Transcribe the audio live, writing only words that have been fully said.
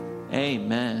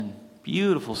Amen.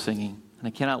 Beautiful singing. And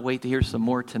I cannot wait to hear some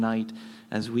more tonight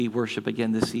as we worship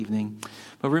again this evening.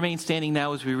 But remain standing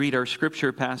now as we read our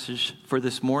scripture passage for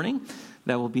this morning.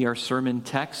 That will be our sermon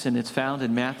text, and it's found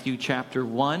in Matthew chapter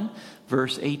 1,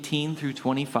 verse 18 through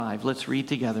 25. Let's read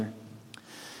together.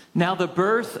 Now the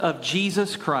birth of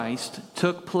Jesus Christ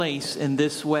took place in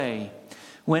this way.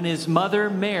 When his mother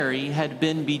Mary had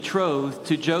been betrothed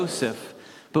to Joseph,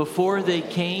 before they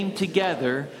came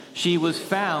together, she was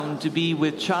found to be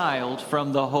with child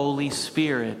from the Holy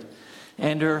Spirit.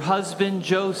 And her husband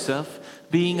Joseph,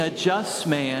 being a just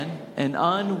man and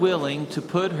unwilling to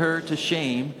put her to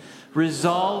shame,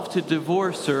 resolved to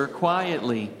divorce her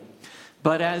quietly.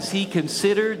 But as he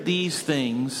considered these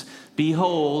things,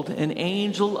 behold, an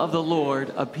angel of the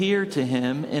Lord appeared to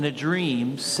him in a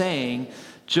dream, saying,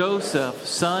 Joseph,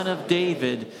 son of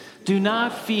David, do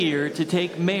not fear to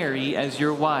take Mary as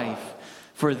your wife,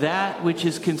 for that which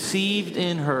is conceived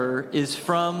in her is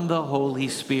from the Holy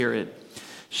Spirit.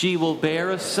 She will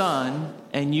bear a son,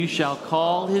 and you shall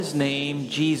call his name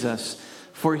Jesus,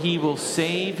 for he will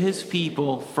save his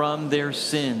people from their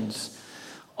sins.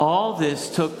 All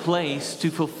this took place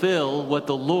to fulfill what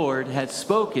the Lord had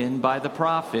spoken by the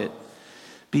prophet.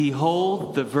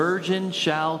 Behold, the virgin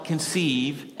shall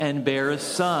conceive and bear a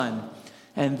son,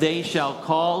 and they shall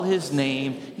call his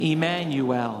name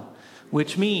Emmanuel,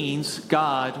 which means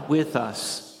God with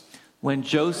us. When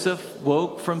Joseph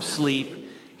woke from sleep,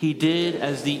 he did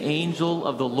as the angel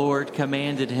of the Lord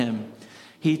commanded him.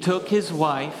 He took his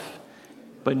wife,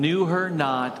 but knew her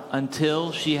not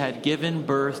until she had given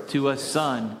birth to a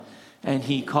son, and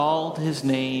he called his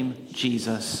name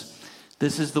Jesus.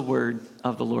 This is the word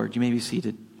of the Lord. You may be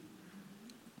seated.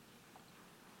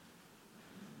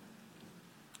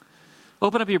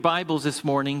 Open up your Bibles this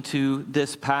morning to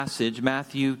this passage,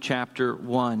 Matthew chapter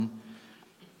 1.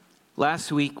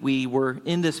 Last week we were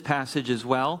in this passage as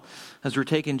well, as we're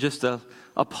taking just a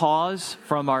pause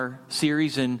from our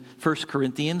series in 1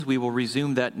 Corinthians. We will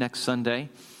resume that next Sunday.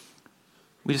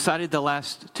 We decided the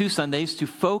last 2 Sundays to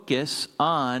focus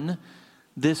on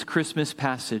this Christmas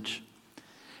passage.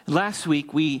 Last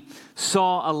week we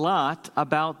saw a lot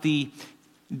about the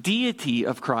deity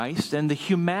of Christ and the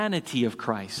humanity of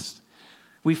Christ.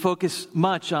 We focused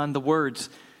much on the words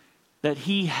that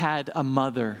he had a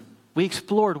mother. We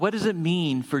explored what does it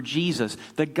mean for Jesus,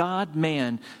 the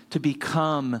God-man, to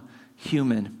become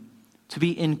human, to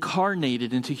be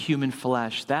incarnated into human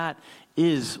flesh. That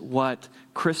is what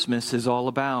Christmas is all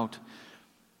about.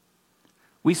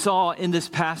 We saw in this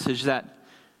passage that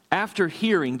after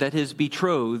hearing that his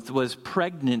betrothed was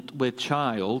pregnant with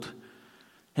child,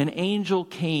 an angel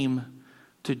came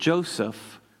to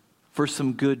Joseph for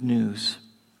some good news.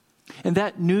 And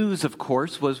that news, of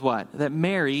course, was what? That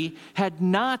Mary had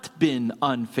not been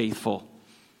unfaithful.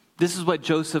 This is what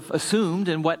Joseph assumed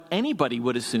and what anybody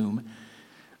would assume.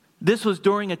 This was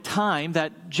during a time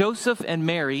that Joseph and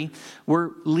Mary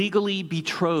were legally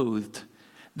betrothed.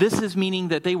 This is meaning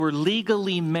that they were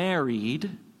legally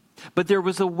married, but there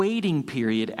was a waiting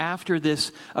period after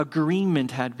this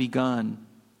agreement had begun.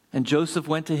 And Joseph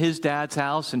went to his dad's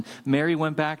house, and Mary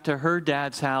went back to her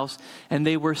dad's house, and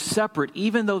they were separate,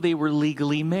 even though they were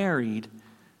legally married.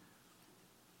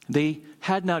 They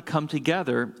had not come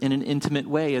together in an intimate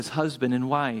way as husband and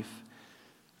wife.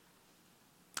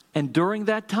 And during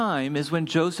that time is when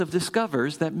Joseph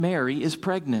discovers that Mary is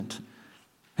pregnant.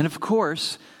 And of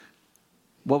course,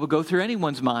 what would go through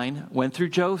anyone's mind went through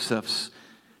Joseph's.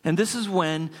 And this is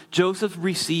when Joseph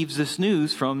receives this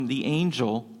news from the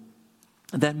angel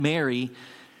that Mary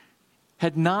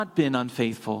had not been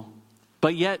unfaithful,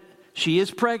 but yet she is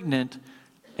pregnant,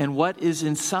 and what is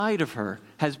inside of her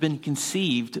has been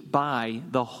conceived by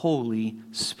the Holy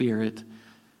Spirit.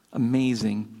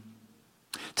 Amazing.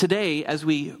 Today, as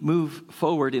we move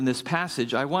forward in this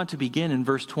passage, I want to begin in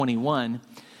verse 21.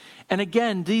 And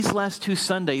again, these last 2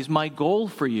 Sundays, my goal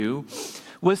for you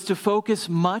was to focus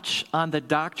much on the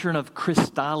doctrine of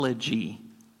Christology.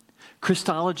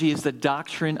 Christology is the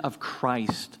doctrine of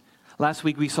Christ. Last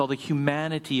week we saw the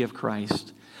humanity of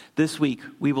Christ. This week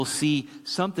we will see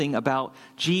something about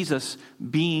Jesus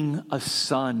being a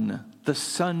son, the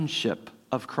sonship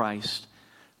of Christ,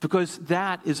 because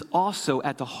that is also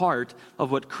at the heart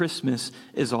of what Christmas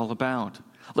is all about.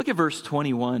 Look at verse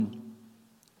 21.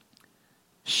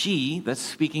 She, that's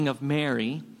speaking of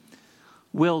Mary,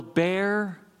 will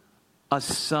bear a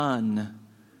son.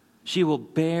 She will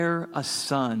bear a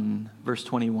son, verse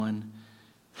 21.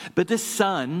 But this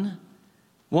son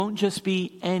won't just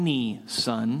be any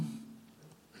son.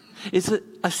 It's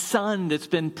a son that's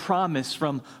been promised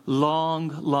from long,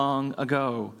 long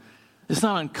ago. It's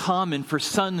not uncommon for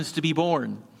sons to be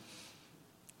born.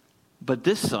 But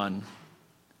this son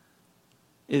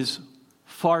is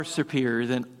far superior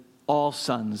than all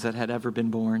sons that had ever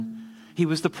been born. He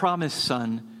was the promised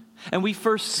son. And we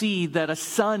first see that a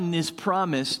son is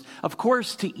promised, of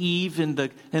course, to Eve in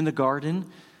the garden,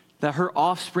 that her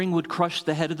offspring would crush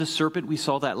the head of the serpent. We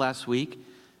saw that last week.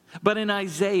 But in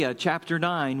Isaiah chapter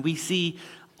 9, we see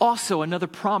also another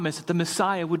promise that the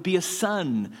Messiah would be a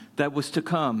son that was to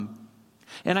come.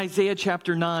 In Isaiah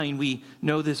chapter 9, we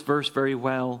know this verse very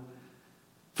well.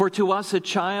 For to us a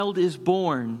child is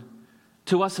born,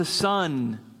 to us a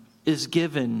son is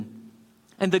given,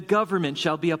 and the government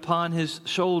shall be upon his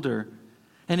shoulder,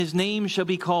 and his name shall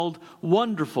be called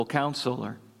Wonderful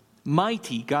Counselor,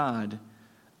 Mighty God,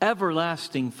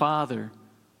 Everlasting Father,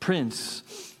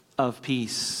 Prince of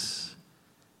Peace.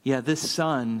 Yeah, this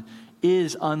son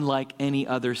is unlike any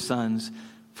other sons,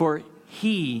 for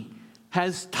he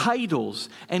has titles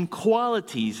and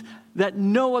qualities that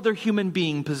no other human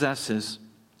being possesses.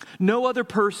 No other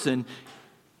person,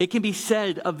 it can be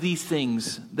said of these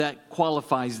things that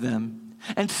qualifies them.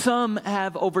 And some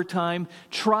have over time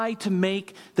tried to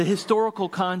make the historical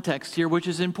context here, which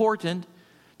is important,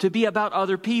 to be about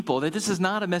other people. That this is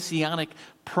not a messianic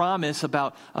promise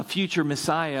about a future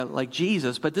Messiah like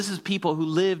Jesus, but this is people who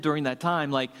lived during that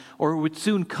time, or would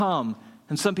soon come.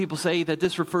 And some people say that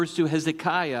this refers to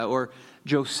Hezekiah or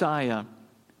Josiah.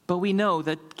 But we know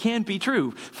that can't be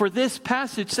true. For this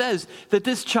passage says that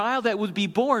this child that would be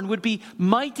born would be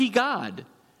mighty God.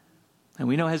 And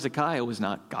we know Hezekiah was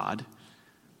not God.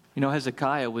 We know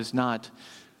Hezekiah was not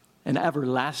an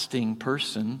everlasting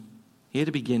person. He had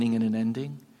a beginning and an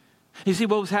ending. You see,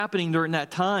 what was happening during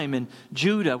that time in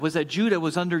Judah was that Judah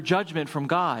was under judgment from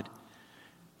God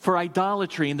for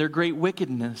idolatry and their great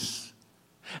wickedness.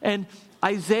 And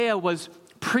Isaiah was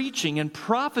preaching and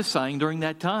prophesying during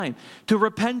that time to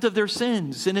repent of their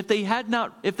sins. And if they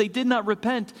did not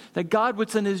repent, that God would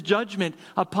send his judgment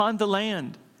upon the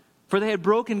land. For they had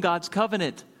broken God's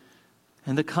covenant,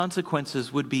 and the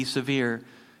consequences would be severe.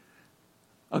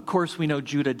 Of course, we know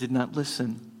Judah did not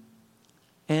listen.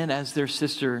 And as their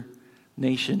sister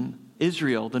nation,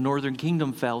 Israel, the northern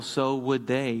kingdom fell, so would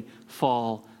they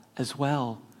fall as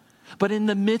well. But in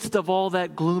the midst of all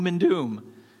that gloom and doom,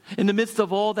 in the midst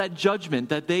of all that judgment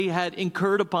that they had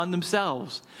incurred upon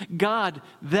themselves, God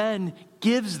then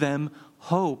gives them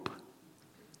hope.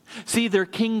 See, their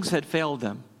kings had failed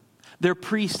them. Their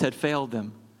priests had failed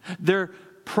them. Their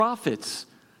prophets,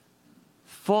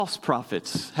 false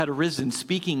prophets, had arisen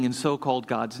speaking in so-called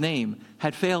God's name,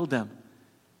 had failed them.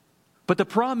 But the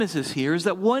promise is here is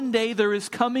that one day there is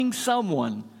coming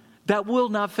someone that will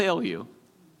not fail you.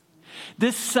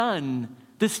 This son,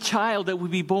 this child that will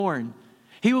be born,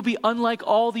 he will be unlike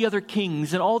all the other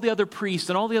kings and all the other priests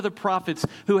and all the other prophets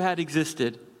who had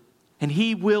existed. And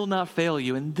he will not fail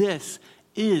you. And this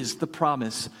is the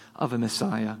promise of a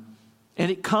Messiah. And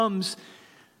it comes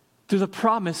through the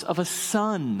promise of a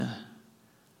son.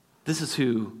 This is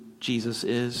who Jesus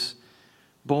is.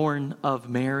 Born of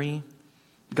Mary,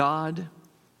 God,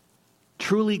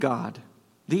 truly God,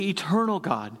 the eternal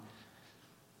God,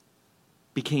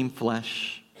 became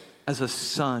flesh as a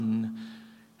son,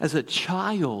 as a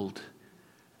child.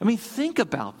 I mean, think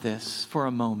about this for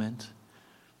a moment.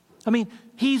 I mean,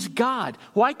 he's God.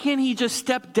 Why can't he just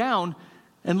step down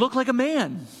and look like a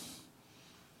man?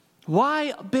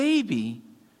 Why a baby?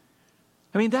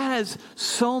 I mean, that has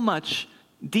so much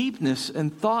deepness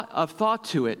and thought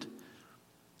to it.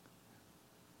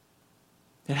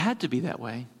 It had to be that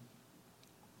way.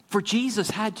 For Jesus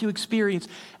had to experience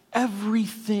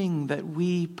everything that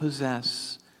we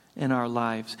possess in our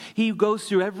lives. He goes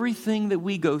through everything that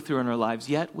we go through in our lives,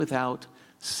 yet without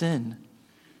sin.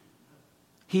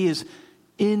 He is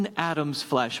in Adam's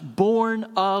flesh,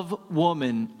 born of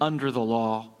woman under the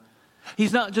law.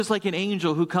 He's not just like an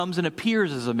angel who comes and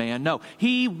appears as a man. No,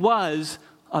 he was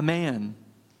a man.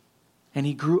 And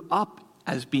he grew up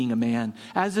as being a man.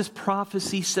 As this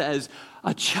prophecy says,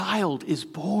 a child is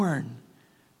born.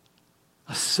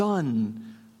 A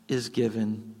son is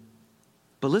given.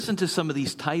 But listen to some of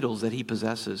these titles that he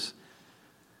possesses.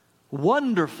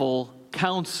 Wonderful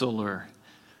Counselor.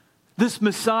 This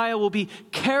Messiah will be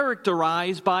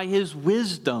characterized by his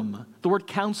wisdom. The word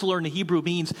counselor in the Hebrew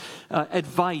means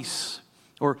advice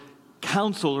or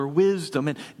counsel or wisdom.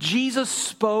 And Jesus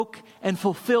spoke and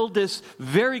fulfilled this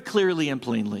very clearly and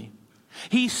plainly.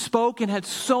 He spoke and had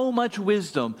so much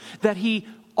wisdom that he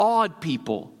awed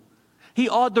people. He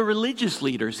awed the religious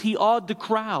leaders. He awed the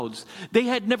crowds. They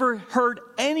had never heard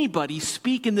anybody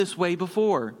speak in this way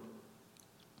before.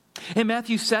 In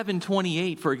Matthew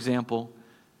 7:28, for example,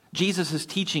 Jesus is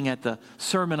teaching at the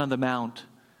Sermon on the Mount.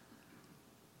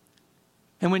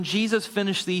 And when Jesus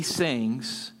finished these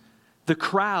sayings, the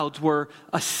crowds were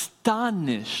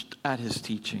astonished at his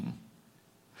teaching,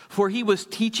 for he was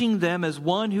teaching them as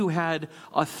one who had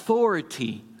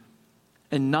authority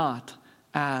and not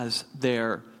as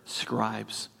their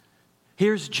scribes.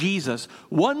 Here's Jesus,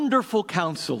 wonderful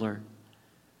counselor,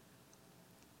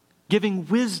 giving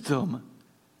wisdom,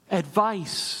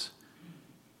 advice,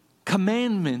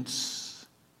 commandments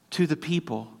to the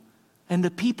people. And the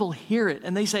people hear it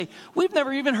and they say, we've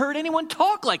never even heard anyone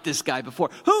talk like this guy before.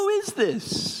 Who is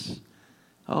this?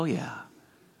 Oh yeah.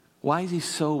 Why is he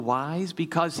so wise?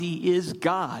 Because he is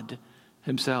God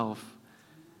himself.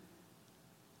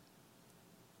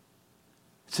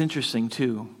 It's interesting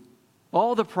too.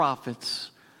 All the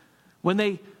prophets, when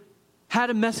they had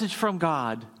a message from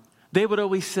God, they would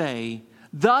always say,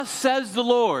 thus says the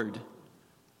Lord.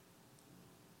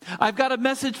 I've got a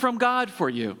message from God for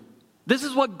you. This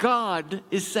is what God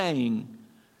is saying.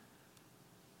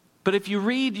 But if you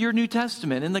read your New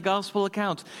Testament in the gospel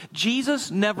accounts, Jesus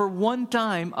never one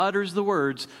time utters the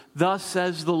words, thus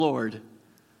says the Lord.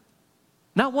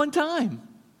 Not one time.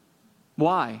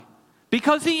 Why?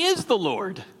 Because he is the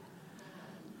Lord.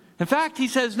 In fact, he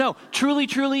says, no, truly,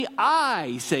 truly,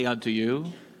 I say unto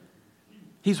you.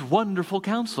 He's wonderful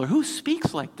counselor. Who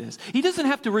speaks like this? He doesn't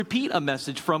have to repeat a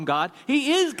message from God.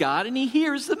 He is God and he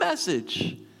hears the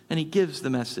message. And he gives the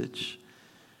message.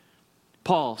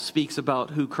 Paul speaks about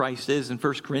who Christ is in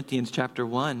 1 Corinthians chapter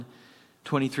 1,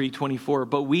 23, 24.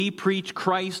 But we preach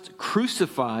Christ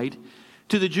crucified,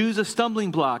 to the Jews a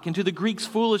stumbling block, and to the Greeks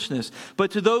foolishness.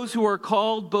 But to those who are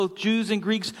called, both Jews and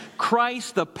Greeks,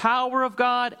 Christ, the power of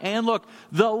God, and look,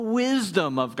 the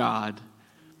wisdom of God.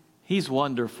 He's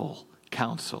wonderful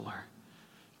counselor.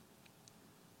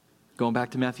 Going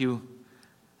back to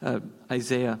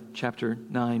Isaiah chapter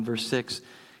 9, verse 6.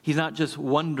 He's not just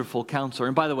wonderful counselor.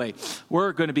 And by the way,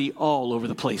 we're going to be all over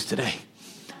the place today.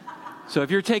 So if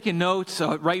you're taking notes,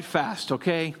 write fast,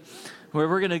 okay?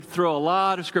 We're going to throw a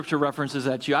lot of scripture references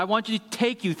at you. I want you to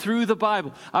take you through the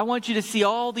Bible. I want you to see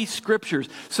all these scriptures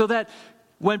so that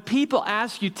when people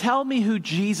ask you, tell me who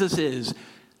Jesus is.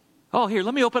 Oh, here,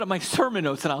 let me open up my sermon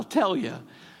notes and I'll tell you.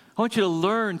 I want you to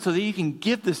learn so that you can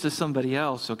give this to somebody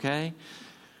else, okay?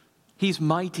 He's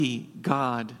mighty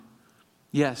God.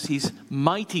 Yes, he's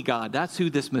mighty God. That's who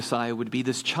this Messiah would be.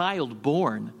 This child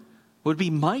born would be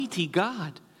mighty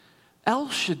God. El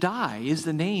Shaddai is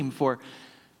the name for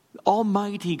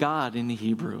Almighty God in the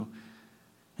Hebrew.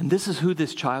 And this is who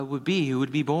this child would be, who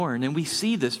would be born. And we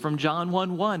see this from John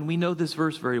 1:1. We know this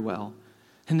verse very well.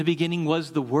 In the beginning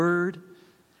was the Word,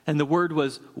 and the Word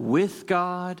was with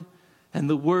God, and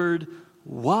the Word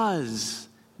was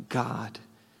God.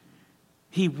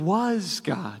 He was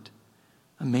God.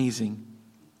 Amazing.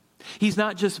 He's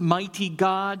not just mighty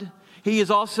God. He is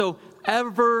also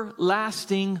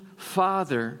everlasting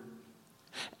Father.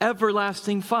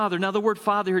 Everlasting Father. Now, the word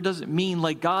Father here doesn't mean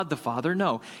like God the Father.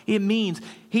 No, it means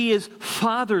he is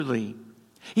fatherly.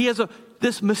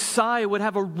 This Messiah would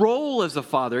have a role as a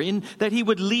father in that he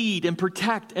would lead and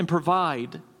protect and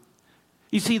provide.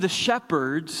 You see, the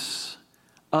shepherds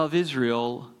of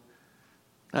Israel,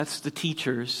 that's the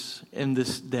teachers in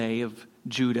this day of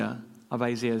Judah, of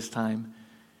Isaiah's time,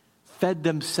 fed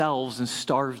themselves and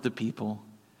starved the people.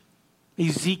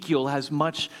 Ezekiel has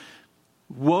much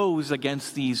woes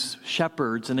against these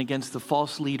shepherds and against the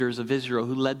false leaders of Israel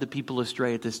who led the people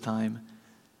astray at this time.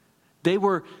 They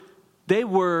were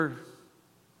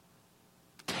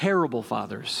terrible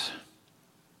fathers.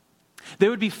 They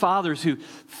would be fathers who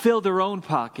filled their own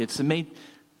pockets and made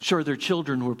sure their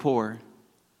children were poor.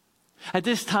 At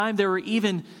this time, there were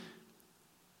even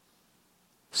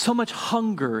so much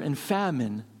hunger and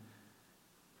famine,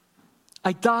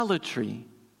 idolatry.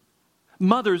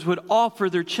 Mothers would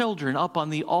offer their children up on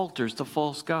the altars to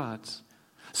false gods.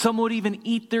 Some would even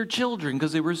eat their children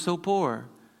because they were so poor.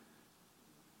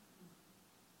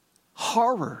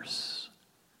 Horrors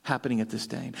happening at this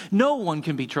day. No one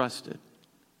can be trusted.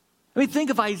 I mean,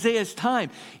 think of Isaiah's time.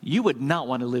 You would not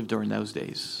want to live during those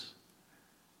days.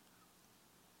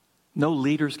 No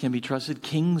leaders can be trusted.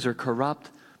 Kings are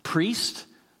corrupt. Priests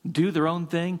do their own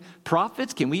thing.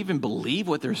 Prophets, can we even believe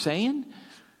what they're saying?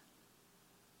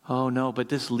 Oh no, but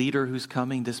this leader who's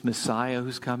coming, this Messiah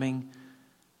who's coming,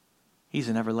 he's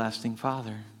an everlasting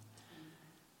Father.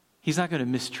 He's not going to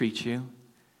mistreat you.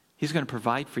 He's going to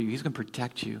provide for you. He's going to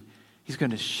protect you. He's going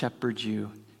to shepherd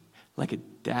you like a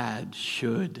dad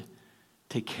should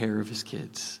take care of his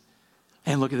kids.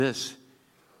 And look at this.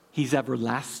 He's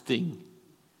everlasting.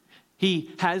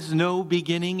 He has no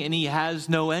beginning and he has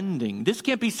no ending. This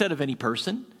can't be said of any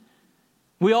person.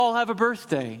 We all have a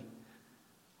birthday.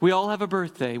 We all have a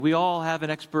birthday. We all have an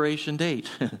expiration date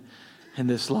in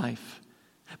this life.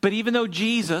 But even though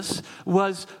Jesus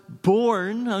was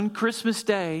born on Christmas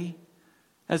Day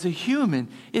as a human,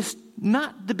 it's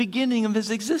not the beginning of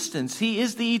his existence. He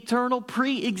is the eternal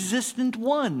pre-existent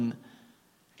one.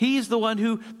 He is the one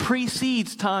who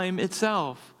precedes time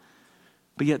itself.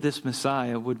 But yet this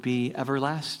Messiah would be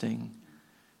everlasting.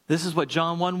 This is what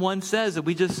John 1:1 says that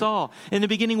we just saw. In the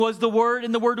beginning was the Word,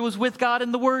 and the Word was with God,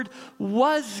 and the Word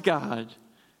was God.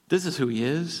 This is who he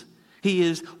is. He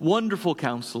is Wonderful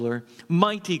Counselor,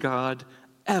 Mighty God,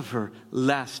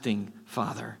 Everlasting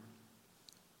Father.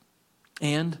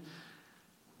 And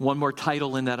one more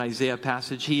title in that Isaiah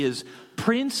passage. He is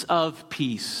Prince of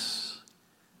Peace.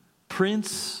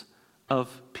 Prince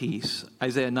of Peace.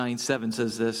 Isaiah 9:7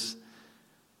 says this.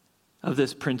 Of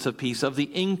this Prince of Peace, of the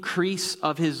increase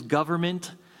of his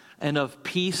government and of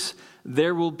peace,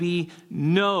 there will be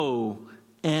no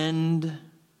end.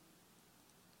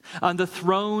 On the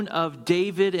throne of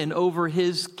David and over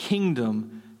his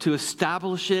kingdom, to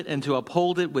establish it and to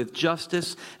uphold it with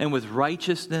justice and with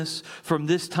righteousness from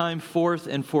this time forth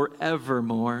and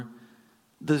forevermore.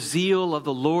 The zeal of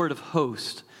the Lord of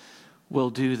hosts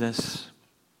will do this.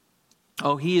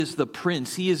 Oh, he is the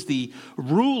prince. He is the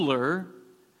ruler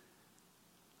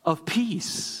of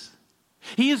peace.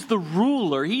 He is the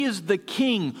ruler. He is the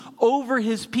king over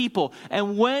his people.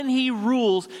 And when he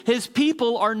rules, his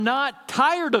people are not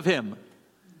tired of him.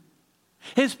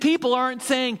 His people aren't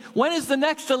saying, when is the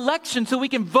next election so we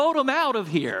can vote him out of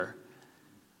here?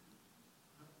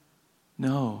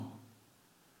 No.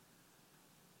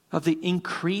 Of the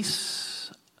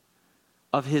increase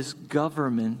of his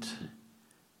government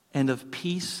and of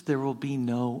peace, there will be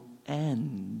no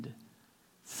end.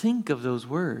 Think of those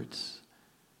words.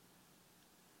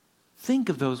 Think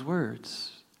of those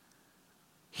words.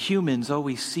 Humans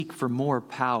always seek for more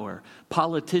power.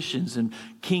 Politicians and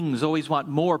kings always want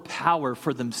more power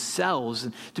for themselves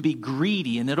and to be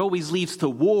greedy. And it always leads to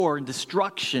war and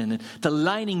destruction and to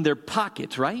lining their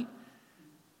pockets, right?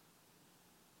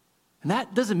 And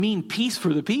that doesn't mean peace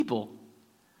for the people.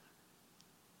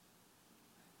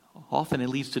 Often it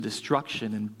leads to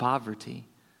destruction and poverty.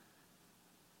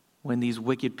 When these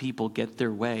wicked people get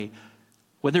their way,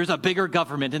 when there's a bigger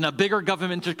government and a bigger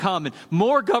government to come and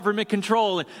more government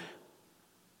control, and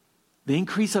the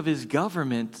increase of his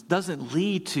government doesn't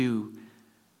lead to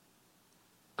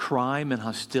crime and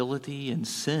hostility and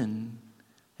sin.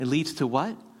 It leads to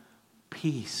what?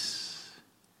 Peace.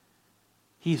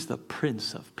 He's the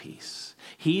Prince of Peace.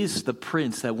 He is the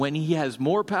prince that when he has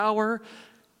more power,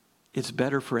 it's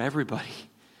better for everybody.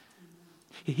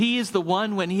 He is the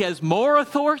one, when he has more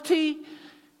authority,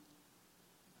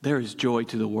 there is joy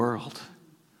to the world.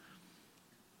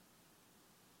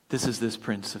 This is this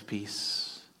Prince of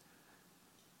Peace.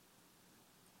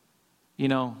 You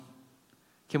know,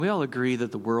 can we all agree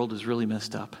that the world is really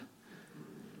messed up?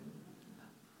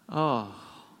 Oh,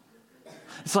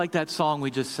 it's like that song we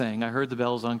just sang, I Heard the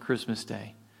Bells on Christmas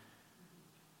Day.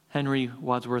 Henry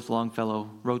Wadsworth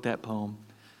Longfellow wrote that poem.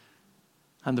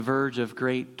 On the verge of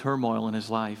great turmoil in his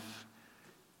life.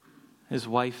 His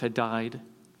wife had died.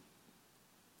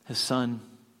 His son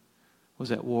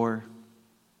was at war.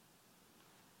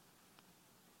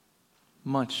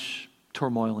 Much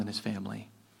turmoil in his family.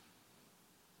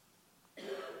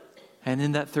 And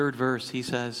in that third verse, he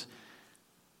says,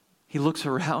 he looks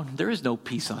around, there is no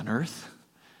peace on earth.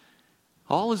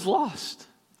 All is lost.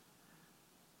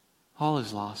 All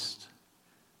is lost.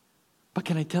 But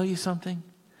can I tell you something?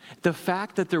 The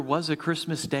fact that there was a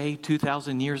Christmas Day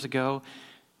 2,000 years ago,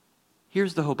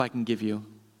 here's the hope I can give you.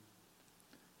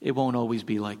 It won't always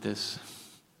be like this.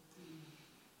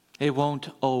 It won't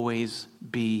always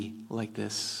be like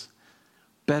this.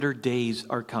 Better days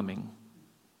are coming.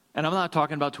 And I'm not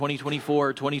talking about 2024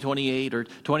 or 2028 or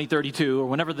 2032 or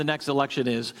whenever the next election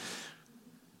is.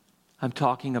 I'm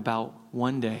talking about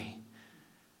one day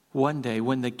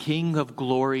when the King of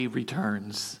Glory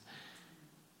returns.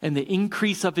 And the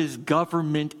increase of his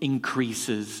government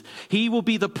increases. He will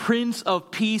be the Prince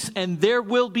of Peace, and there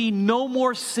will be no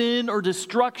more sin or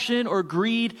destruction or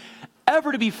greed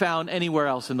ever to be found anywhere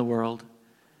else in the world.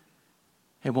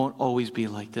 It won't always be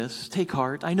like this. Take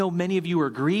heart. I know many of you are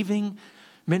grieving.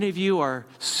 Many of you are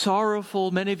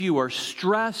sorrowful. Many of you are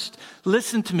stressed.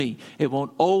 Listen to me. It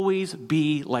won't always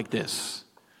be like this.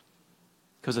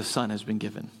 Because a son has been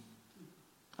given.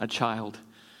 A child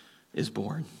is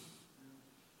born.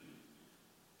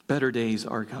 Better days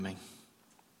are coming.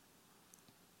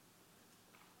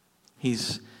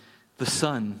 He's the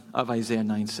son of Isaiah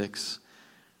 9:6.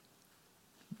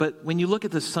 But when you look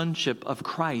at the sonship of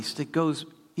Christ, it goes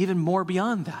even more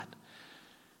beyond that.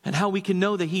 and how we can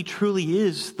know that he truly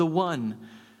is the one.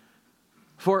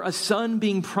 For a son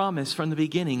being promised from the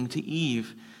beginning to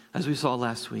Eve, as we saw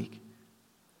last week.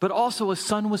 But also a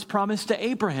son was promised to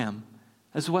Abraham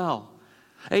as well.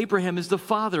 Abraham is the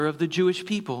father of the Jewish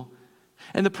people.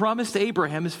 And the promise to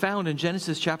Abraham is found in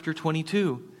Genesis chapter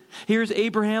 22. Here's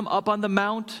Abraham up on the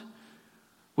mount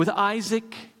with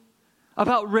Isaac,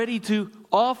 about ready to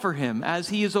offer him as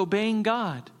he is obeying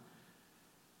God.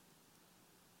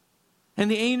 And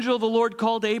the angel of the Lord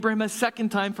called Abraham a second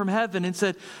time from heaven and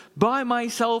said, "By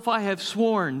myself I have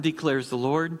sworn, declares the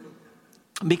Lord,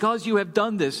 because you have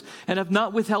done this and have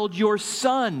not withheld your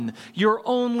son, your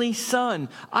only son,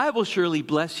 I will surely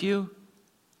bless you.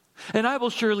 And I will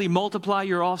surely multiply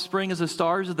your offspring as the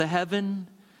stars of the heaven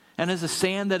and as the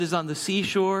sand that is on the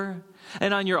seashore.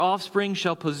 And on your offspring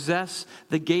shall possess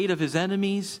the gate of his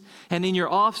enemies. And in your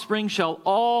offspring shall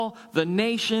all the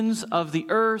nations of the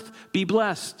earth be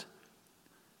blessed,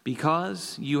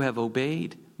 because you have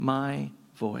obeyed my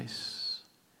voice."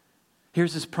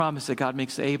 Here's this promise that God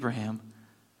makes to Abraham.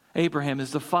 Abraham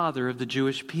is the father of the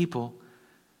Jewish people.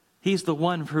 He's the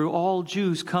one who all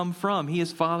Jews come from. He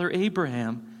is Father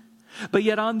Abraham. But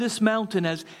yet on this mountain,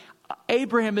 as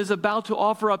Abraham is about to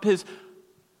offer up his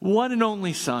one and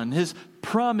only son, his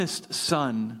promised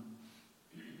son,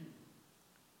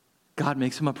 God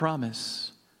makes him a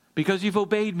promise. "Because you've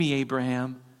obeyed me,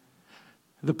 Abraham,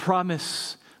 the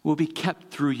promise will be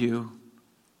kept through you.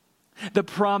 The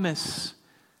promise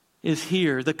is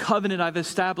here. The covenant I've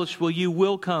established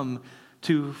will come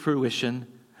to fruition.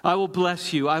 I will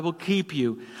bless you. I will keep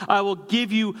you. I will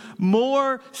give you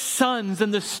more sons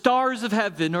than the stars of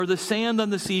heaven or the sand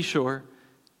on the seashore.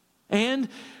 And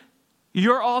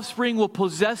your offspring will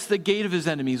possess the gate of his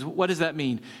enemies." What does that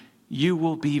mean? You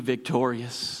will be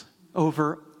victorious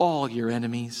over all your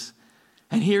enemies.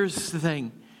 And here's the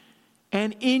thing.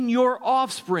 "And in your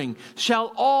offspring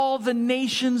shall all the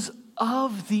nations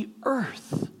of the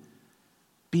earth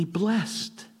be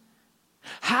blessed."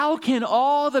 How can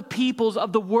all the peoples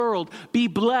of the world be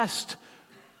blessed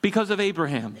because of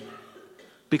Abraham?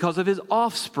 Because of his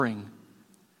offspring.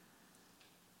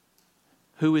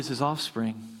 Who is his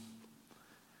offspring?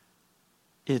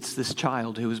 It's this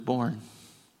child who was born.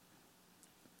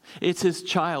 It's his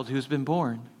child who's been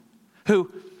born,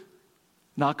 who,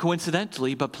 not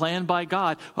coincidentally, but planned by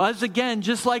God, was again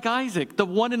just like Isaac, the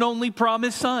one and only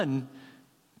promised son.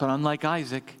 But unlike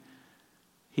Isaac,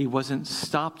 he wasn't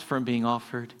stopped from being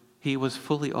offered. He was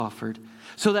fully offered.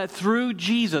 So that through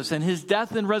Jesus and his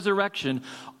death and resurrection,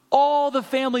 all the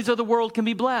families of the world can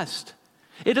be blessed.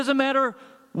 It doesn't matter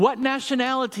what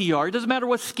nationality you are. It doesn't matter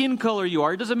what skin color you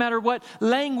are. It doesn't matter what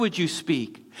language you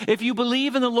speak. If you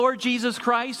believe in the Lord Jesus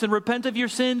Christ and repent of your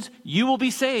sins, you will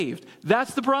be saved.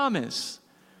 That's the promise.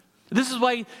 This is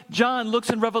why John looks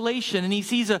in Revelation and he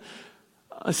sees a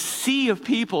sea of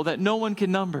people that no one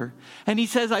can number. And he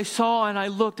says, "I saw and I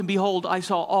looked, and behold, I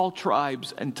saw all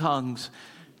tribes and tongues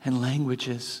and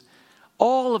languages."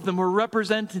 All of them were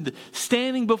represented,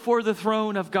 standing before the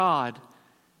throne of God.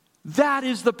 That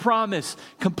is the promise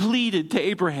completed to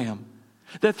Abraham.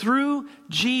 That through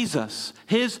Jesus,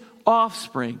 his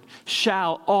offspring,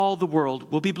 shall all the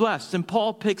world will be blessed. And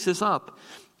Paul picks this up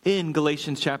in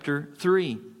Galatians chapter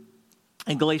 3.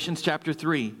 In Galatians chapter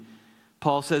 3,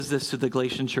 Paul says this to the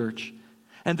Galatian church.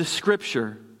 "And the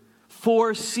scripture,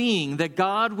 foreseeing that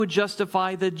God would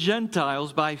justify the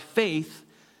Gentiles by faith,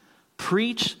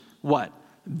 preached" what?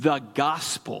 "The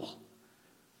gospel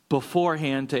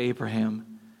beforehand to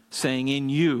Abraham, saying, in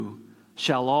you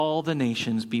shall all the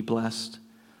nations be blessed.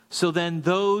 So then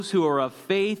those who are of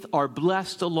faith are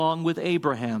blessed along with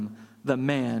Abraham, the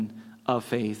man of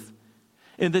faith."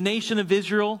 In the nation of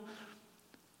Israel,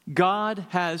 God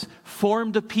has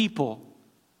formed a people.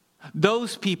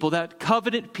 Those people, that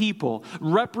covenant people,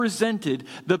 represented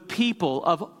the people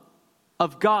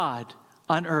of God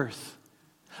on earth.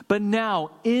 But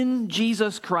now, in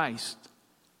Jesus Christ,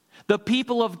 the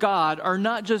people of God are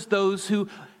not just those who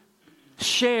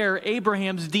share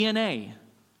Abraham's DNA.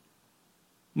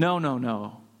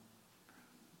 No.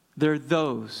 They're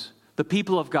those. The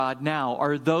people of God now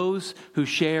are those who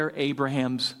share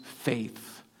Abraham's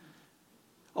faith.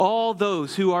 All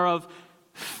those who are of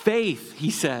faith,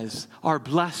 he says, are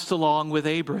blessed along with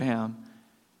Abraham.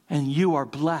 And you are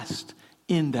blessed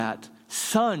in that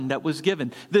son that was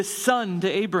given. This son to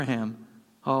Abraham.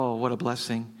 Oh, what a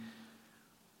blessing.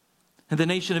 In the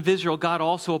nation of Israel, God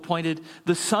also appointed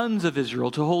the sons of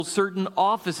Israel to hold certain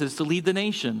offices to lead the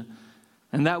nation.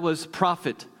 And that was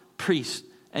prophet, priest,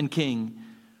 and king.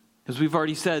 As we've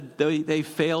already said, they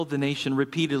failed the nation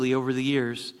repeatedly over the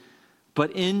years.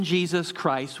 But in Jesus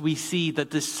Christ, we see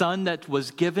that the Son that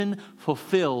was given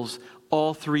fulfills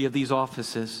all three of these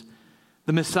offices.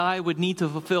 The Messiah would need to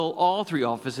fulfill all three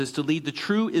offices to lead the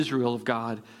true Israel of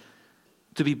God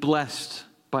to be blessed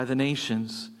by the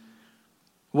nations.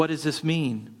 What does this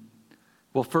mean?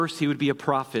 Well, first, he would be a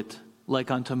prophet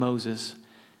like unto Moses.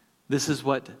 This is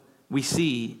what we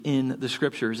see in the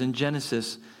scriptures. In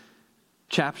Exodus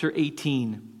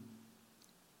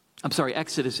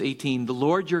 18, the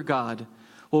Lord your God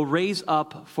will raise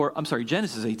up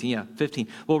Genesis 18, 15,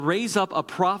 will raise up a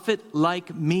prophet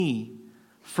like me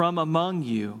from among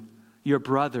you, your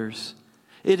brothers.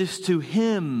 It is to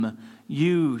him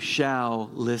you shall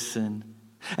listen.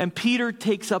 And Peter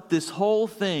takes up this whole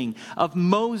thing of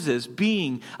Moses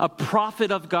being a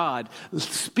prophet of God,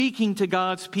 speaking to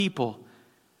God's people.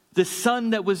 The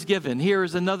son that was given. Here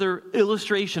is another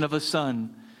illustration of a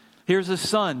son. Here's a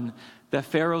son that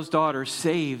Pharaoh's daughter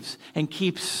saves and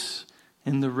keeps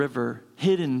in the river,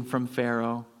 hidden from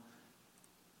Pharaoh,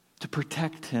 to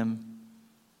protect him.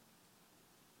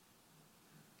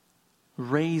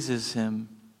 Raises him,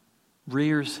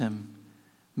 rears him.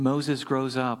 Moses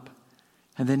grows up,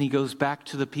 and then he goes back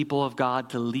to the people of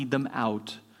God to lead them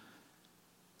out.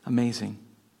 Amazing.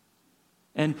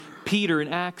 And Peter in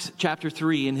Acts chapter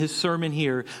 3, in his sermon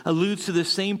here, alludes to the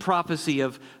same prophecy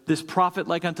of this prophet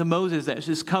like unto Moses that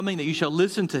is coming, that you shall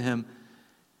listen to him.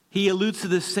 He alludes to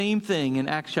the same thing in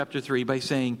Acts chapter 3 by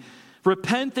saying,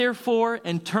 repent therefore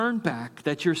and turn back,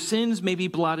 that your sins may be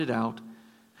blotted out.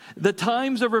 The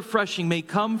times of refreshing may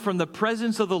come from the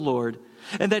presence of the Lord,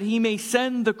 and that he may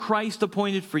send the Christ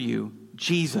appointed for you,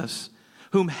 Jesus,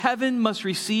 whom heaven must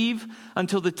receive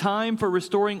until the time for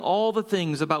restoring all the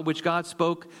things about which God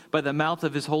spoke by the mouth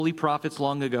of his holy prophets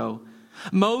long ago.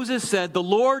 Moses said, the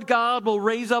Lord God will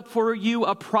raise up for you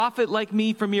a prophet like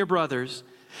me from your brothers.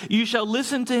 You shall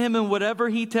listen to him in whatever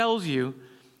he tells you,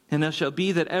 and it shall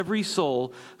be that every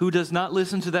soul who does not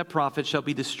listen to that prophet shall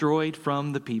be destroyed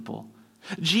from the people.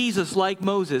 Jesus, like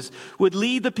Moses, would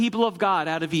lead the people of God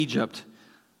out of Egypt,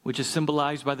 which is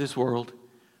symbolized by this world.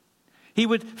 He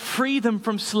would free them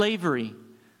from slavery,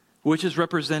 which is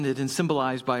represented and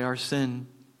symbolized by our sin.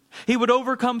 He would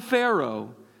overcome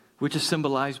Pharaoh, which is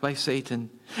symbolized by Satan,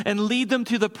 and lead them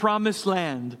to the promised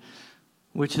land,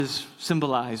 which is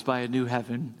symbolized by a new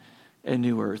heaven and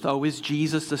new earth. Oh, is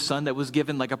Jesus the Son that was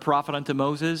given like a prophet unto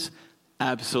Moses?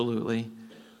 Absolutely.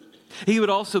 He would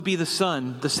also be the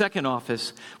Son. The second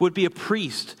office would be a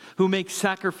priest who makes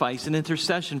sacrifice and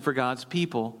intercession for God's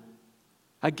people.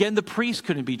 Again, the priests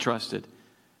couldn't be trusted.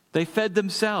 They fed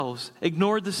themselves,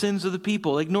 ignored the sins of the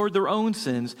people, ignored their own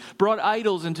sins, brought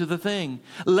idols into the thing,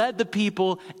 led the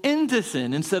people into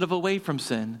sin instead of away from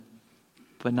sin.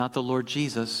 But not the Lord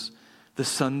Jesus, the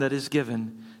Son that is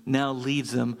given, now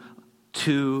leads them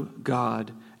to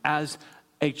God as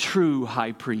a true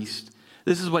high priest.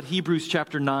 This is what Hebrews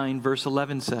chapter 9, verse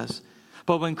 11 says.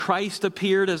 But when Christ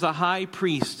appeared as a high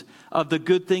priest of the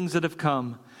good things that have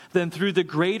come, then through the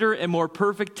greater and more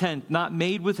perfect tent, not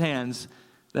made with hands,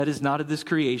 that is not of this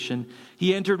creation,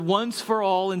 he entered once for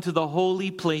all into the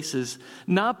holy places,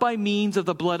 not by means of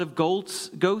the blood of goats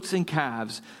and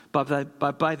calves,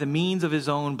 but by the means of his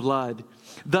own blood,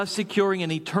 thus securing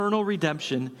an eternal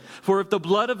redemption. For if the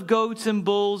blood of goats and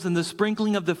bulls and the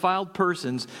sprinkling of defiled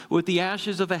persons with the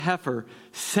ashes of a heifer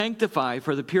sanctify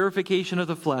for the purification of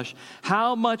the flesh,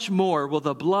 how much more will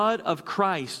the blood of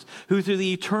Christ, who through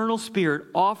the eternal Spirit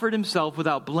offered himself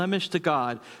without blemish to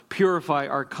God, purify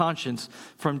our conscience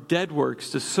from dead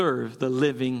works to serve the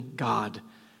living God?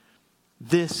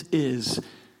 This is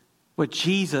what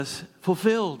Jesus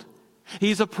fulfilled.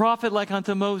 He's a prophet like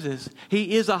unto Moses.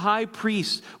 He is a high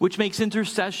priest, which makes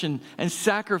intercession and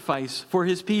sacrifice for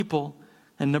his people.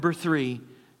 And number 3,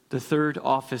 the third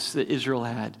office that Israel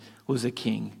had was a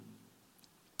king.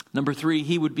 Number 3,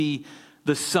 he would be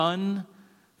the son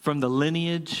from the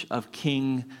lineage of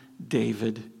King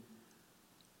David.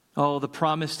 Oh, the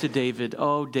promise to David.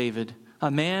 Oh, David, a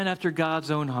man after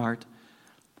God's own heart,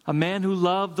 a man who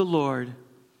loved the Lord,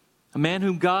 a man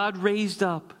whom God raised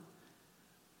up.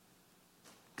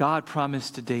 God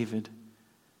promised to David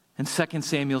in 2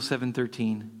 Samuel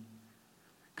 7:13.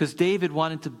 Because David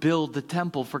wanted to build the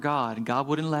temple for God, and God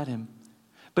wouldn't let him.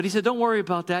 But he said, don't worry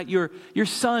about that. Your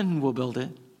son will build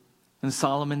it. And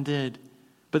Solomon did.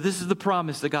 But this is the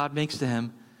promise that God makes to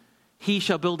him. He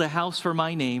shall build a house for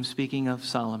my name, speaking of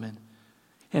Solomon.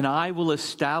 And I will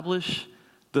establish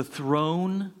the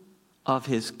throne of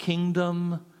his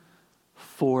kingdom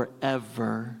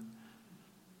forever.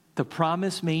 The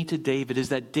promise made to David is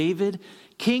that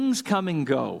kings come and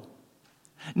go.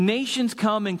 Nations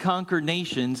come and conquer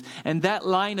nations, and that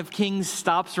line of kings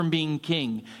stops from being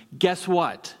king. Guess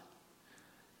what?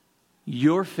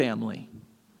 Your family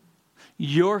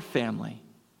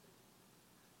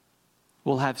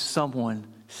will have someone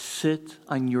sit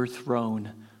on your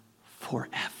throne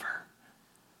forever.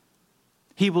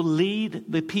 He will lead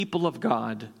the people of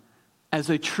God as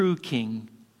a true king,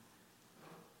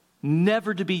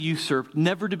 never to be usurped,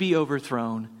 never to be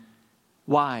overthrown.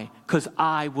 Why? Because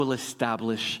I will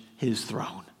establish his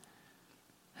throne.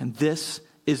 And this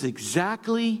is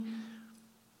exactly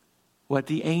what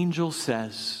the angel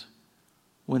says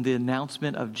when the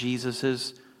announcement of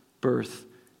Jesus' birth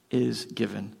is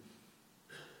given.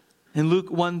 In Luke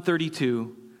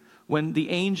 1:32, when the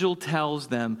angel tells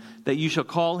them that you shall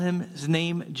call his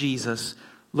name Jesus,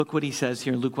 look what he says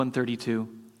here in Luke 1:32.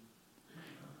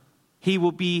 He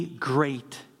will be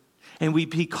great and will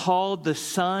be called the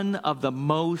Son of the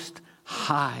Most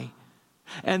High.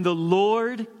 And the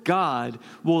Lord God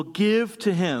will give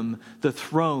to him the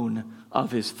throne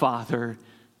of his father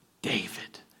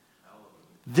David.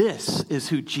 This is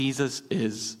who Jesus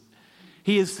is.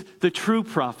 He is the true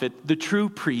prophet, the true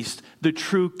priest, the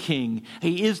true king.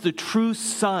 He is the true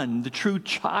son, the true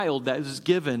child that is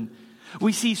given.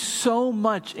 We see so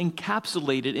much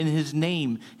encapsulated in his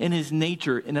name, in his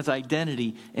nature, in his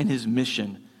identity, in his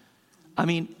mission. I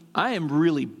mean, I am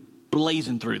really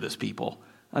blazing through this, people.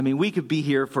 I mean, we could be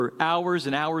here for hours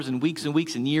and hours and weeks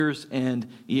and years and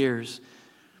years.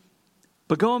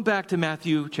 But going back to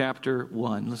Matthew chapter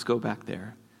 1, let's go back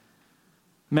there.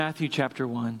 Matthew chapter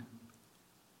 1.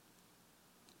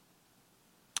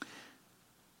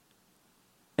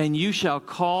 And you shall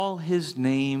call his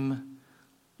name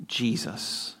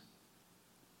Jesus,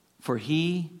 for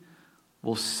he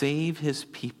will save his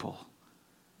people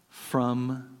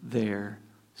from their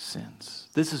sins.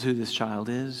 This is who this child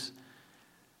is.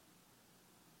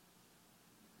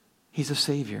 He's a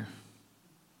savior.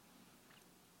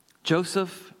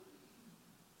 Joseph,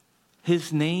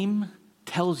 his name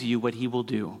tells you what he will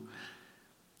do.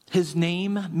 His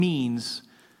name means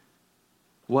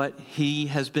what he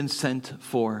has been sent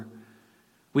for.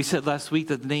 We said last week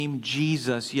that the name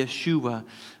Jesus, Yeshua,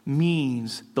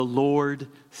 means the Lord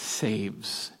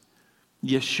saves.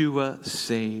 Yeshua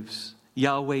saves.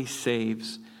 Yahweh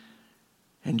saves.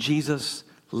 And Jesus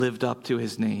lived up to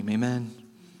his name. Amen.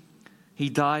 He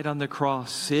died on the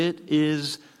cross. It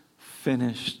is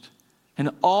finished.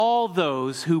 And all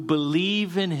those who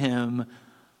believe in him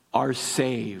are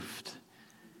saved.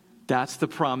 That's the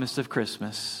promise of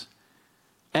Christmas.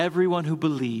 Everyone who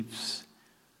believes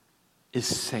is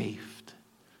saved.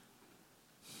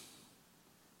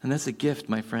 And that's a gift,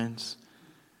 my friends.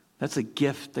 That's a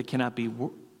gift that cannot be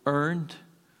earned,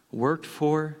 worked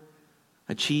for,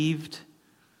 achieved,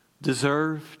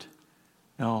 deserved.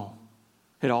 No.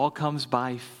 It all comes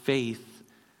by faith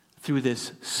through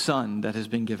this Son that has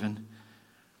been given.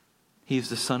 He is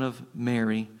the son of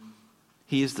Mary.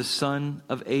 He is the son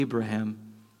of Abraham.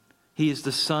 He is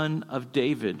the son of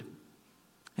David.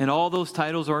 And all those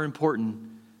titles are important.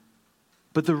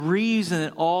 But the reason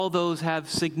that all those have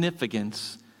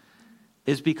significance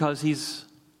is because he's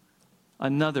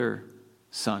another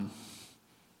son.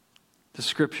 The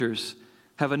scriptures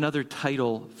have another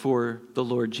title for the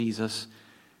Lord Jesus.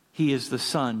 He is the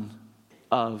Son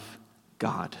of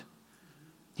God.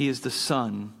 He is the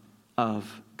Son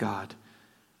of God.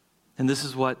 And this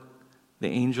is what the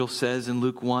angel says in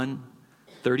Luke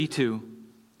 1:32.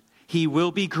 He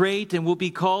will be great and will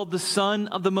be called the Son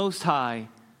of the Most High.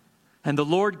 And the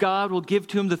Lord God will give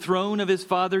to him the throne of his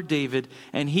father David,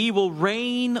 and he will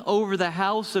reign over the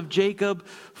house of Jacob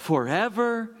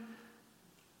forever.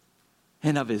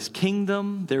 And of his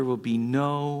kingdom there will be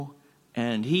no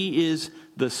end. He is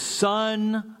the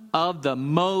Son of the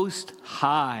Most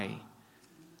High.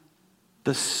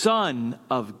 The Son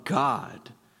of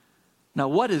God. Now,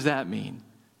 what does that mean?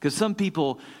 Because some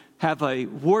people have a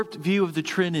warped view of the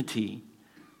Trinity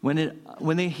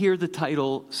when they hear the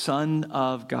title Son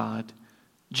of God.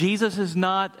 Jesus is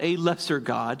not a lesser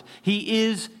God. He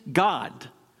is God.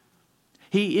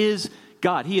 He is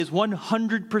God. He is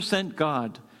 100%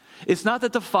 God. It's not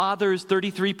that the Father is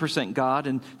 33% God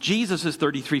and Jesus is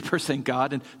 33%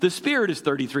 God and the Spirit is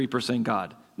 33%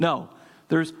 God. No,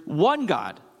 there's one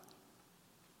God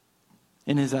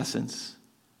in his essence,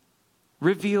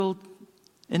 revealed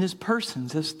in his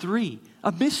persons as three,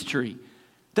 a mystery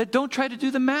that don't try to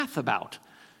do the math about.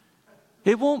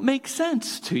 It won't make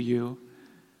sense to you.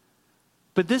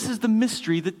 But this is the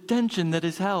mystery, the tension that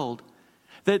is held.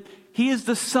 That he is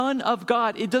the Son of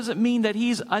God. It doesn't mean that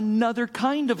he's another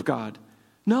kind of God.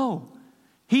 No.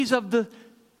 He's of the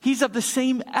He's of the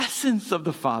same essence of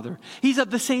the Father. He's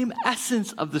of the same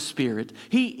essence of the Spirit.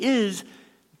 He is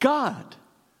God.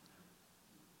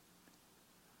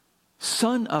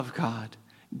 Son of God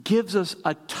gives us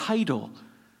a title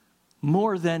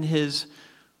more than his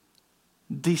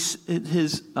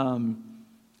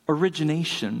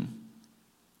origination.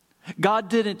 God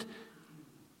the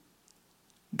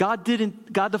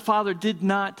Father did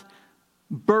not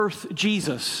birth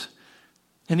Jesus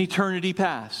in eternity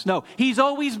past. No, he's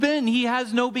always been. He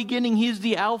has no beginning. He is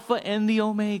the Alpha and the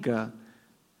Omega.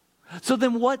 So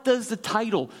then what does the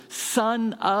title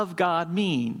Son of God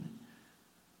mean?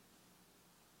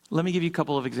 Let me give you a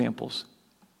couple of examples.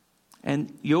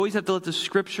 And you always have to let the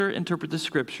Scripture interpret the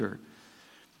Scripture.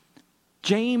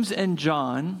 James and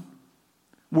John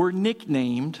were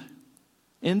nicknamed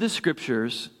in the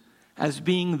Scriptures as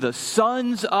being the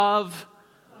sons of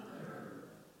Thunder.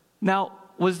 Now,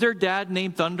 was their dad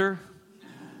named Thunder?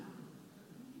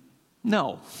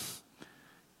 No.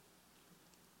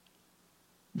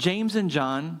 James and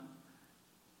John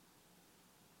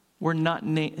were not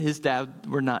his dad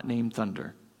were not named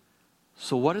Thunder.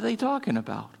 So what are they talking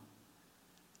about?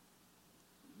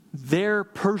 Their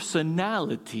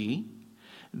personality,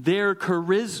 their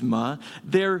charisma,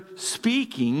 their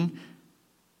speaking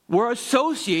were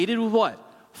associated with what?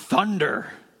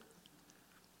 Thunder.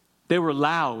 They were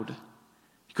loud.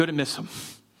 You couldn't miss them.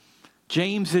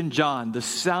 James and John, the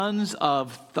sons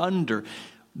of thunder.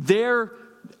 Their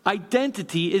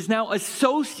identity is now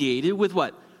associated with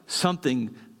what?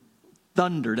 Something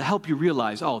thunder, to help you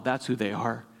realize, oh, that's who they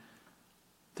are.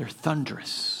 They're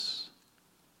thunderous.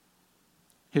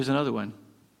 Here's another one.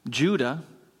 Judah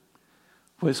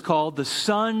was called the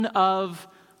son of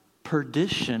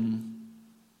perdition.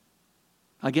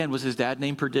 Again, was his dad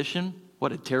named Perdition?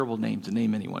 What a terrible name to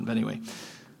name anyone. But anyway,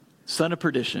 son of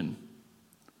perdition.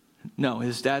 No,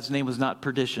 his dad's name was not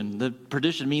Perdition. The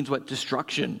perdition means what?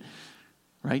 Destruction,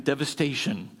 right?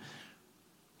 Devastation,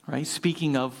 right?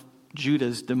 Speaking of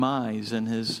Judah's demise and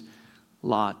his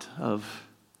lot of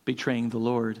betraying the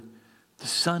Lord. The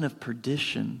son of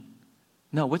perdition.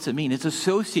 No, what's it mean? It's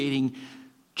associating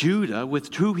Judah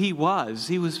with who he was.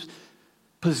 He was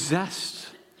possessed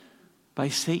by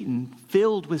Satan,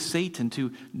 filled with Satan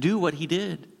to do what he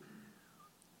did.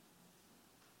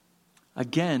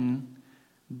 Again,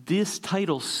 this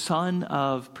title, son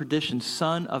of perdition,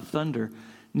 son of thunder.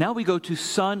 Now we go to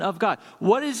son of God.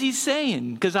 What is he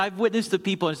saying? Because I've witnessed the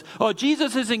people and say, oh,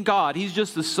 Jesus isn't God. He's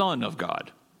just the son of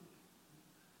God.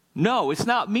 No, it's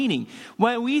not meaning.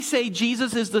 When we say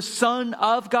Jesus is the Son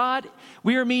of God,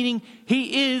 we are meaning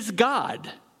he is God.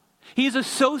 He is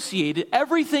associated.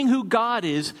 Everything who God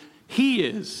is, he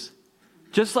is.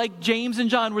 Just like James and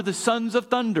John were the sons of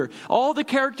thunder. All the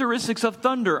characteristics of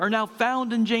thunder are now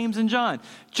found in James and John.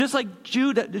 Just like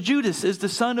Judas is the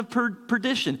son of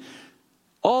perdition.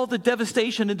 All the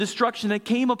devastation and destruction that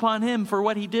came upon him for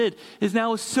what he did is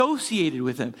now associated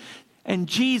with him. And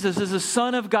Jesus is the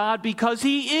Son of God because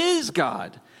he is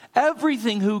God.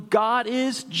 Everything who God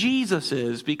is, Jesus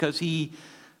is, because he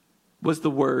was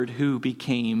the Word who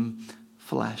became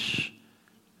flesh.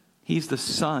 He's the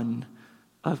Son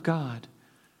of God.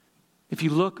 If you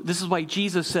look, this is why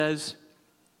Jesus says,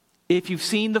 if you've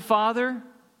seen the Father,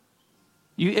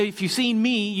 if you've seen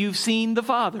me, you've seen the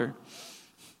Father.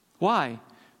 Why?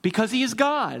 Because he is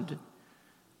God.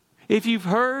 If you've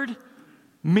heard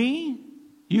me,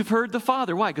 you've heard the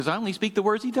Father. Why? Because I only speak the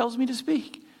words he tells me to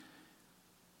speak.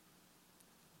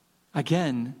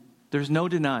 Again, there's no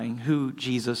denying who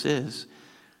Jesus is.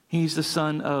 He's the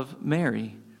son of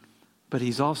Mary, but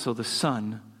he's also the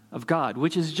Son of God,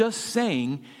 which is just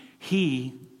saying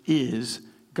he is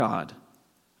God.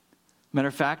 Matter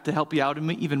of fact, to help you out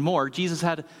even more, Jesus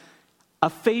had a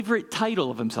favorite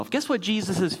title of himself. Guess what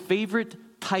Jesus' favorite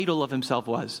title of himself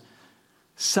was?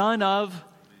 Son of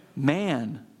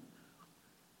Man.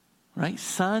 Right?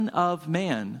 Son of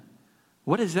Man.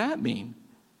 What does that mean?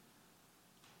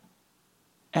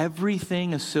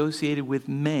 Everything associated with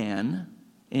man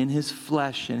in his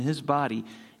flesh and his body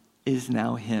is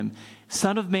now him.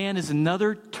 Son of Man is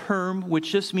another term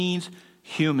which just means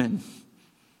human.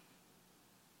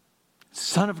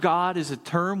 Son of God is a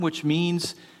term which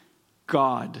means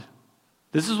God.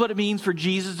 This is what it means for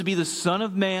Jesus to be the Son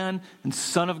of Man and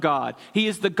Son of God. He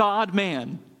is the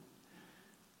God-man.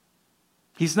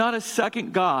 He's not a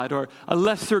second God or a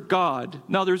lesser God.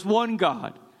 No, there's one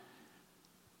God.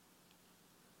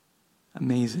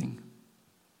 Amazing.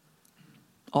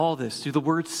 All this through the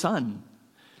word Son.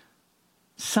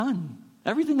 Son.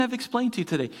 Everything I've explained to you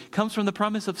today comes from the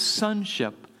promise of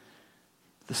sonship.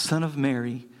 The Son of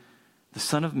Mary, the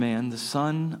Son of Man, the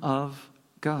Son of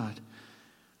God.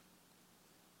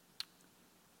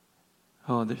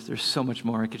 Oh, there's so much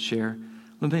more I could share.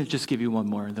 Let me just give you one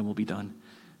more, and then we'll be done.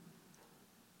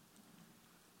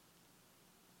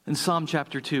 In Psalm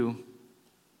chapter 2,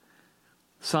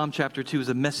 Psalm chapter 2 is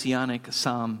a messianic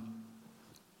psalm.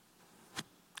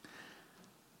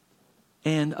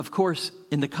 And of course,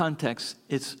 in the context,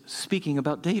 it's speaking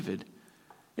about David.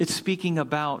 It's speaking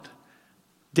about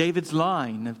David's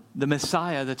line, the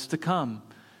Messiah that's to come.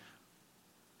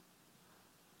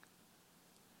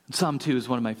 Psalm 2 is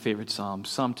one of my favorite psalms.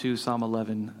 Psalm 2, Psalm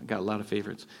 11, I got a lot of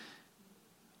favorites.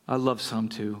 I love Psalm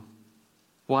 2.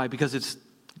 Why? Because it's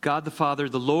God the Father,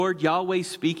 the Lord, Yahweh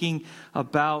speaking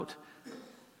about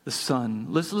the Son.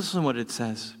 Listen to what it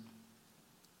says.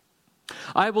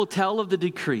 I will tell of the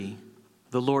decree.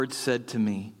 The Lord said to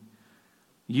me,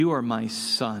 you are my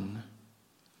Son.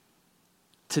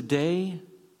 Today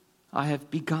I have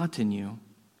begotten you.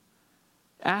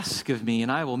 Ask of me,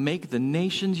 and I will make the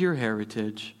nations your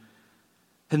heritage,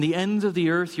 and the ends of the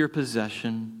earth your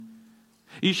possession.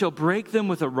 You shall break them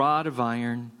with a rod of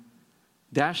iron,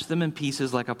 dash them in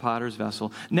pieces like a potter's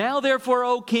vessel. Now therefore,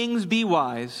 O kings, be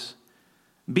wise.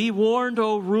 Be warned,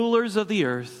 O rulers of the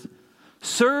earth.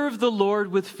 Serve the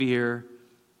Lord with fear,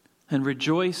 and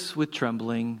rejoice with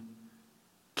trembling.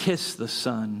 Kiss the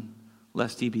Son,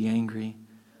 lest he be angry,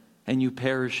 and you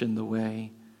perish in the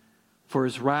way. For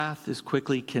his wrath is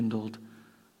quickly kindled.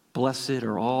 Blessed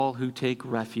are all who take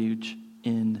refuge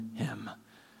in him.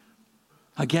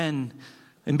 Again,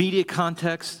 immediate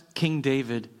context, King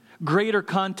David. Greater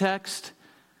context,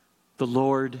 the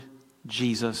Lord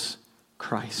Jesus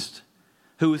Christ,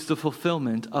 who is the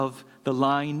fulfillment of the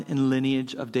line and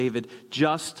lineage of David,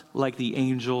 just like the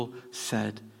angel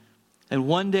said. And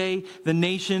one day, the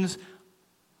nations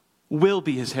will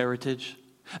be his heritage.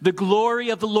 The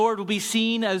glory of the Lord will be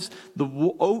seen as the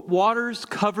waters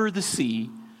cover the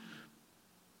sea.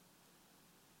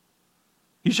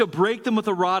 You shall break them with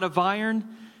a rod of iron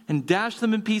and dash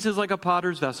them in pieces like a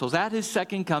potter's vessels. At his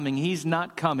second coming, he's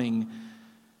not coming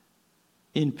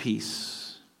in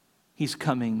peace. He's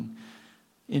coming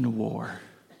in war.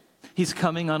 He's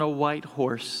coming on a white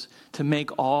horse to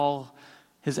make all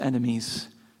his enemies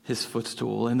his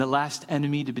footstool. And the last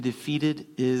enemy to be defeated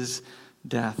is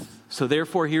death. So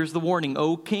therefore, here's the warning.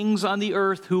 O kings on the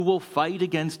earth who will fight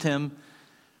against him,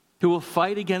 who will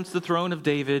fight against the throne of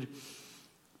David,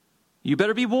 you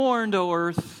better be warned, O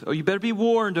earth, or you better be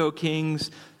warned, O kings.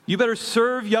 You better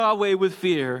serve Yahweh with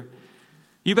fear.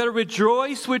 You better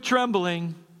rejoice with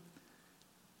trembling.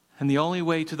 And the only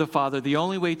way to the Father, the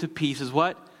only way to peace is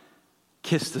what?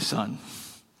 Kiss the Son.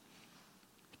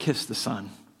 Kiss the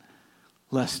Son,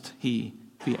 lest he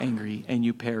be angry and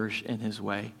you perish in his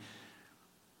way.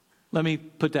 Let me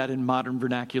put that in modern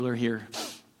vernacular here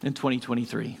in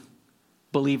 2023.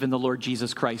 Believe in the Lord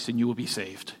Jesus Christ and you will be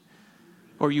saved,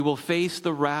 or you will face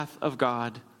the wrath of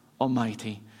God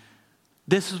Almighty.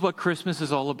 This is what Christmas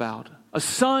is all about. A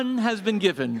son has been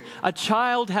given. A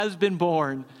child has been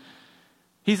born.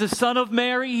 He's the son of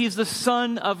Mary. He's the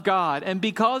Son of God. And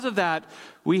because of that,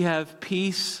 we have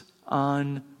peace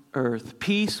on earth.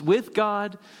 Peace with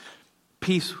God.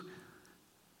 Peace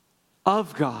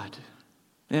of God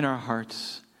in our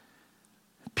hearts.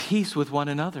 Peace with one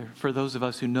another for those of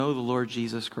us who know the Lord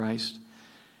Jesus Christ.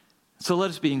 So let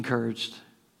us be encouraged.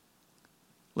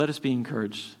 Let us be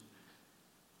encouraged.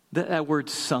 That word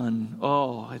son,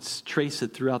 trace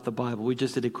it throughout the Bible. We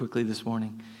just did it quickly this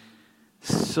morning.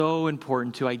 So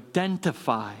important to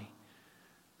identify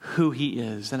who he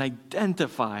is and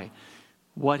identify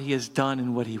what he has done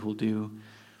and what he will do.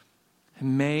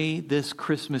 And may this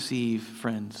Christmas Eve,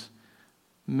 friends,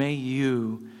 may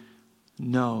you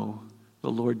know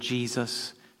the Lord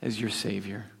Jesus as your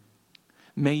Savior.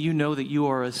 May you know that you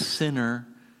are a sinner.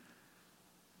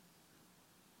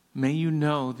 May you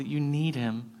know that you need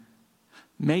him.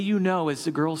 May you know, as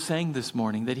the girl sang this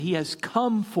morning, that he has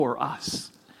come for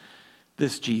us,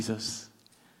 this Jesus.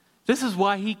 This is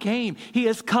why he came. He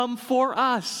has come for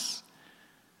us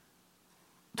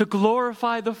to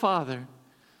glorify the Father,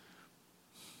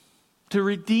 to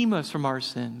redeem us from our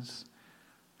sins.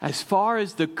 As far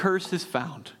as the curse is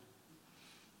found,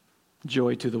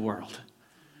 joy to the world.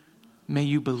 May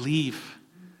you believe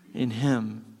in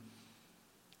him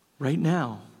right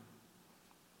now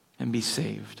and be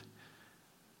saved.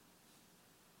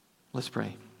 Let's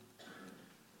pray.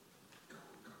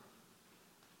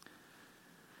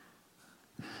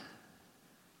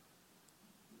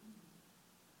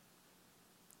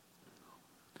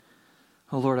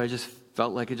 Oh Lord, I just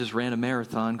felt like I just ran a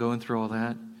marathon going through all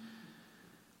that.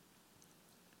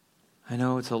 I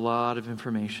know it's a lot of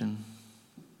information.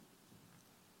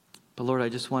 But Lord, I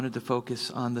just wanted to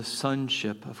focus on the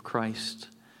sonship of Christ.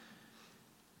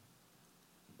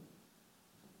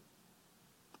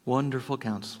 Wonderful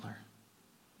Counselor,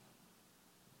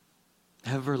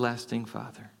 Everlasting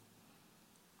Father,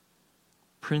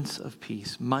 Prince of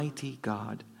Peace, Mighty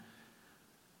God,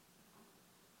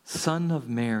 Son of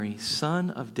Mary, Son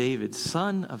of David,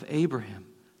 Son of Abraham,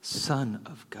 Son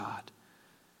of God.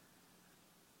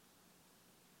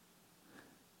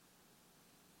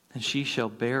 And she shall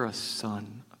bear a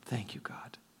son. Thank you,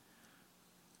 God.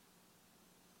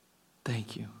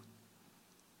 Thank you.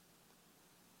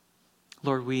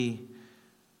 Lord, we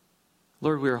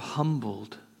are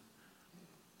humbled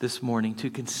this morning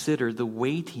to consider the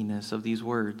weightiness of these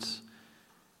words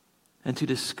and to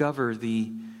discover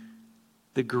the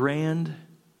grand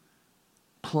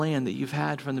plan that you've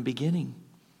had from the beginning,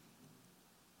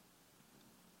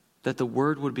 that the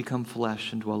Word would become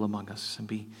flesh and dwell among us, and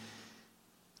we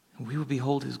will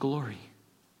behold His glory.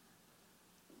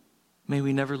 May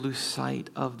we never lose sight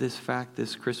of this fact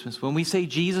this Christmas. When we say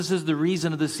Jesus is the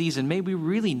reason of the season, may we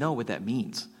really know what that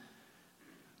means.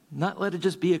 Not let it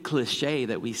just be a cliche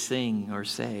that we sing or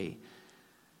say.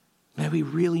 May we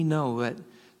really know that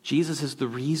Jesus is the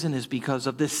reason is because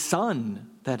of this Son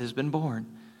that has been born.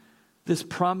 This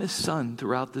promised Son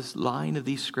throughout this line of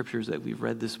these scriptures that we've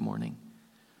read this morning.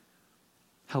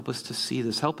 Help us to see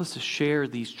this. Help us to share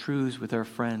these truths with our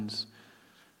friends,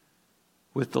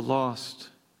 with the lost,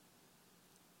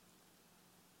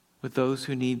 with those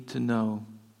who need to know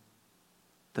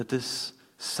that this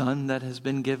Son that has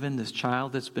been given, this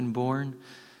child that's been born,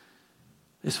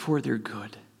 is for their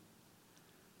good.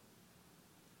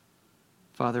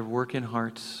 Father, work in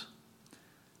hearts.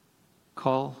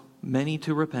 Call many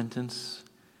to repentance,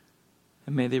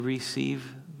 and may they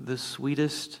receive the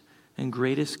sweetest and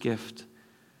greatest gift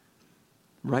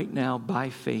right now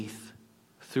by faith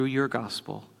through your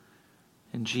gospel.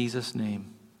 In Jesus'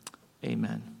 name,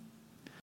 amen.